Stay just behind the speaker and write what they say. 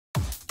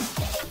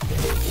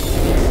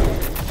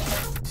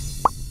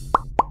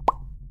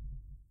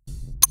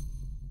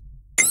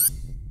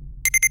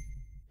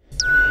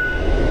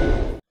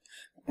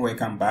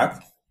Welcome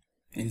back.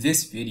 In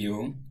this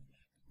video,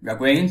 we are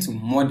going to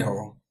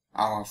model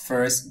our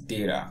first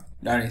data,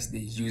 that is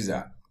the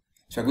user.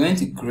 So we're going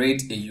to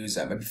create a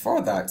user, but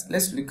before that,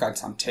 let's look at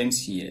some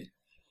terms here.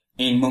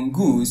 In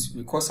Mongoose,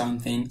 we call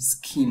something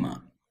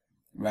schema,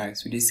 right?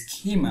 So the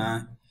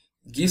schema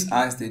gives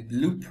us the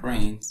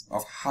blueprint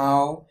of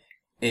how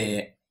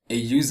a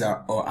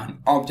user or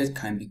an object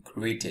can be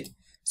created.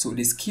 So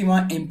the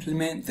schema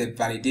implements the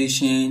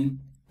validation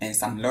and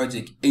some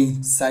logic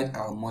inside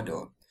our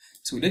model.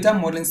 So data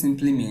modeling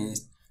simply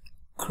means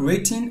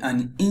creating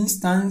an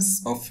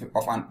instance of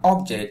an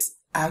object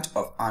out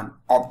of an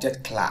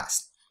object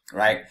class,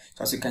 right?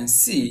 So as you can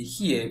see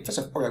here, first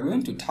of all, we're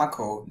going to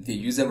tackle the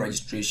user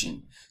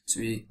registration. So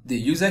the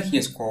user here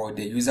is called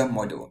the user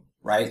model,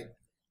 right?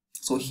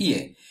 So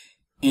here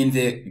in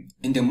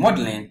the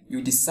modeling,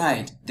 you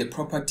decide the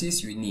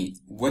properties you need,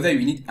 whether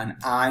you need an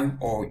eye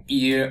or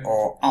ear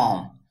or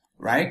arm,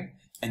 right?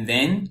 And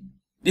then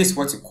this is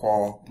what you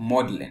call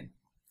modeling,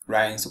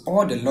 right? So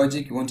all the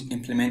logic you want to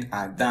implement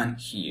are done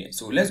here.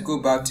 So let's go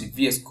back to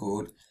VS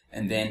Code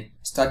and then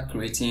start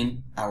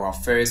creating our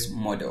first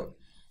model.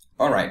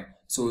 All right,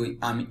 so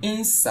I'm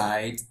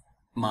inside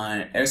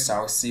my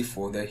SRC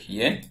folder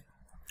here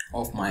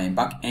of my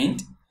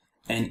backend,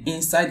 and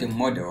inside the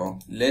model,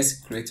 let's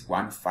create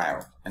one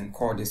file and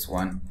call this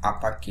one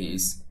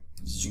uppercase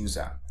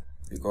user,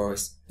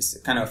 because it's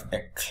kind of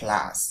a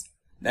class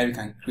that we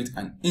can create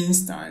an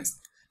instance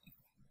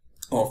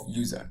of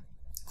user.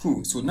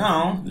 Cool. So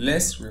now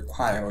let's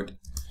require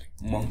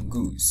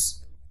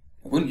Mongoose.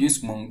 We're going to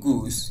use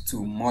Mongoose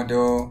to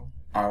model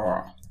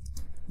our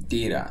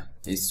data.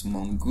 It's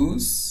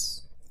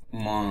Mongoose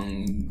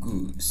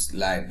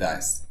like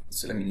that.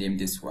 So let me name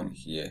this one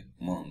here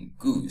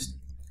Mongoose.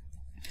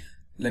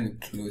 Let me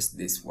close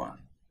this one.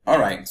 All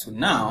right, so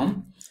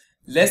now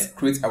let's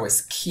create our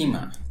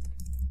schema.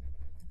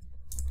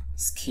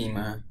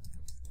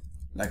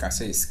 Like I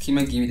said,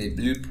 schema gives you the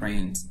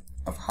blueprint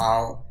of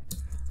how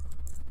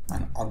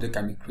an object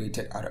can be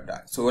created out of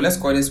that. So let's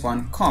call this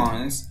one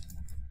const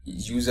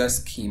user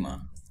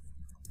schema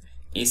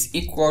is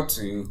equal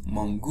to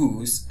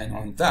Mongoose, and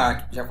on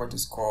that we have what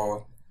is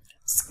called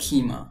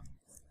schema.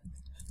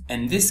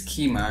 And this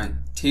schema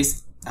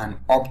takes an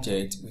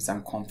object with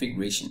some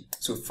configuration.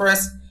 So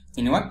first,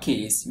 in our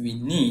case, we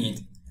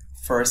need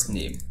first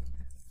name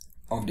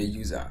of the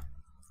user,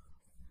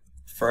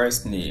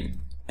 first name,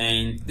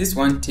 and this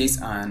one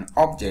takes an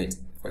object.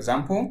 For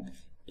example,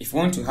 if you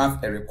want to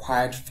have a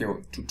required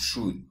field to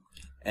true,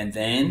 and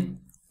then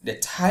the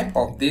type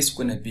of this is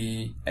going to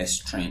be a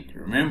string.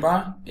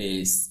 Remember,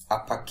 is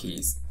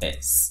uppercase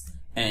S,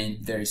 and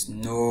there is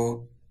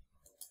no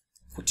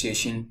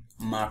quotation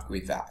mark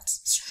with that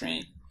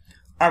string.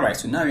 Alright,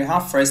 so now we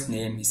have first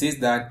name. He says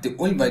that the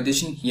only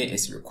validation here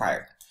is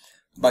required.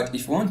 But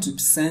if you want to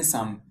send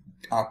some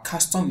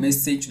custom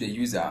message to the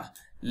user,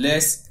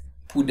 let's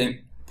put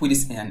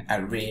this in an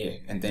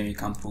array, and then we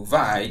can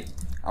provide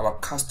our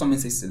custom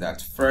message to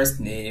that first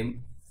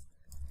name,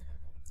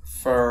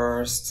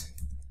 first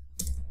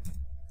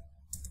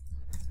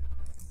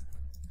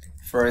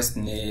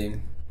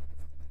name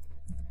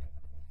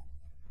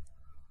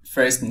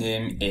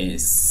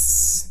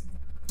is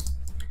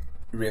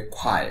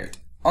required.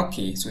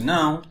 Okay, so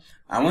now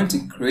I want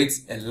to create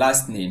a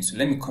last name. So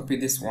let me copy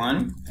this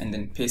one and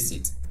then paste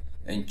it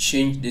and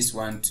change this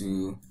one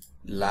to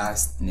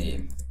last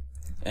name.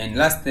 And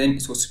last name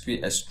is supposed to be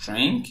a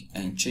string,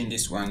 and change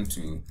this one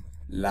to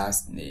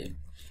last name.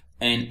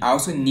 And I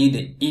also need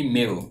the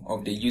email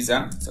of the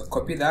user. So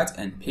copy that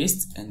and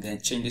paste, and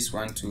then change this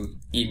one to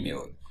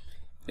email.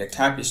 The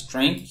type is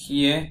string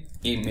here,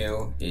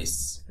 email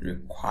is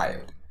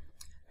required.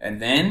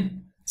 And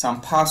then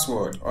some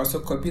password. Also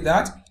copy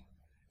that.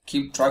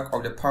 Keep track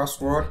of the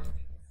password,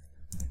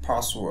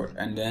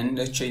 and then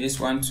let's change this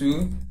one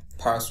to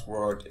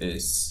password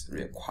is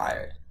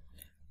required.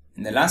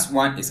 And the last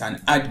one is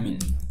an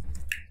admin.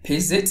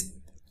 Paste it.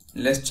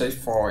 Let's check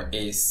for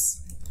is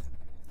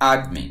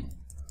admin.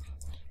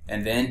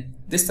 And then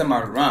this time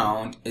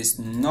around is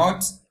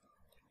not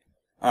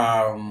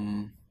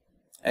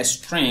a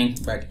string,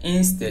 but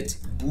instead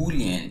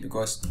boolean,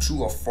 because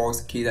true or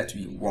false case that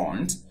we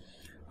want.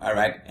 All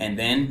right, and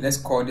then let's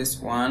call this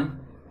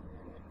one,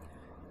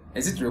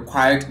 is it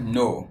required?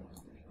 No,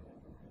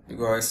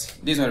 because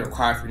this is not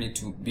required for you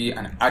to be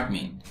an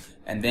admin.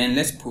 And then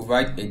let's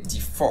provide a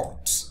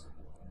default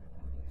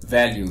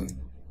value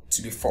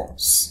to be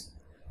false.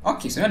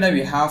 Okay, so now that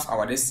we have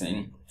our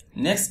listing,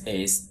 next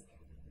is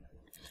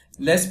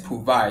let's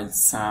provide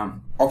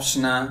some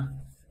optional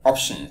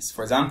options.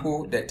 For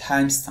example, the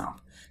timestamp.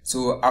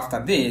 So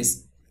after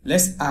this,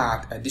 let's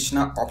add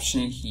additional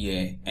option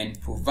here and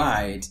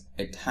provide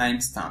a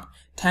timestamp.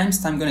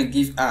 Timestamp going to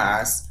give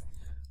us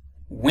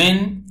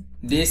when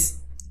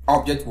this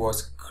object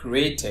was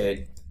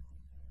created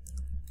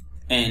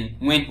and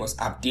when it was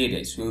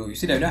updated. So you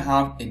see that we don't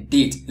have a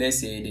date. Let's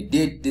say the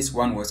date this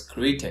one was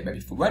created, but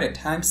if we provide a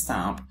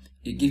timestamp,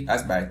 it gives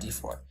us by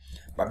default.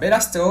 But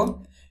better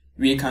still,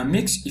 we can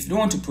mix. If you don't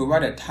want to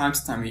provide a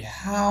timestamp, we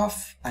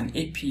have an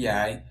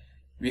API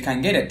we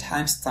can get a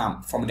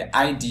timestamp from the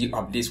ID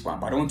of this one,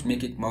 but I don't want to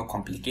make it more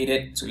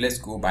complicated, so let's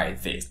go by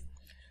this.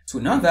 So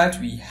now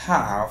that we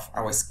have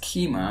our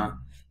schema,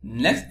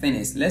 next thing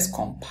is let's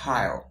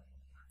compile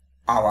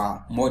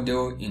our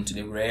model into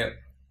the real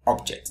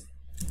object.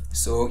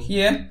 So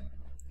here,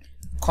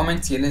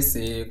 comment here, let's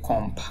say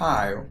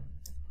compile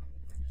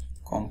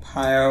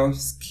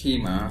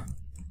schema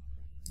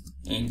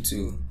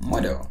into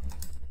model,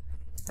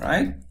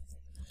 right?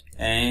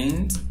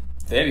 And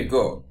there we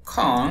go.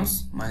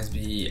 Cons must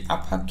be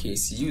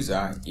uppercase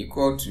user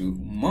equal to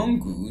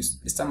mongoose.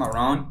 This time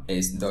around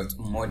is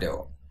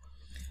 .model,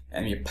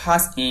 and we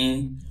pass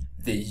in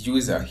the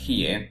user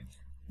here.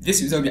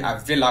 This user will be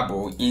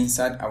available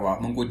inside our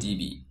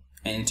MongoDB,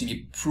 and to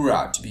be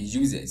plural, to be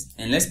users.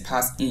 And let's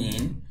pass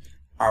in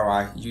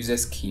our user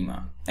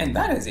schema, and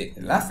that is it.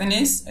 The last thing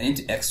is I need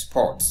to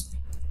export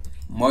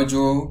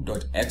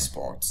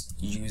module.export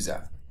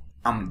user.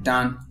 I'm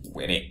done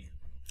with it.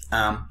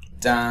 I'm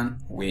done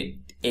with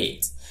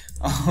it.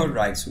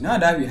 Alright, so now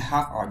that we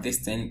have our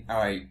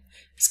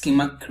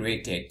schema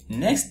created,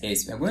 next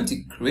is we're going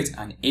to create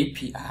an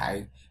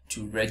API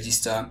to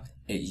register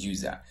a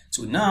user.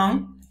 So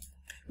now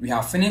we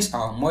have finished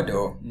our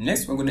model.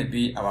 Next we're going to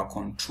be our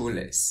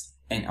controllers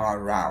and our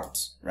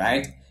routes,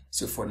 right?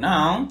 So for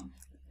now,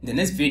 in the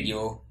next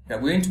video, we are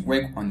going to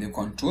work on the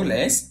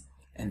controllers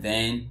and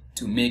then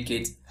to make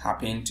it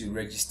happen to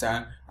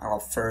register our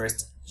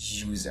first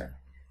user.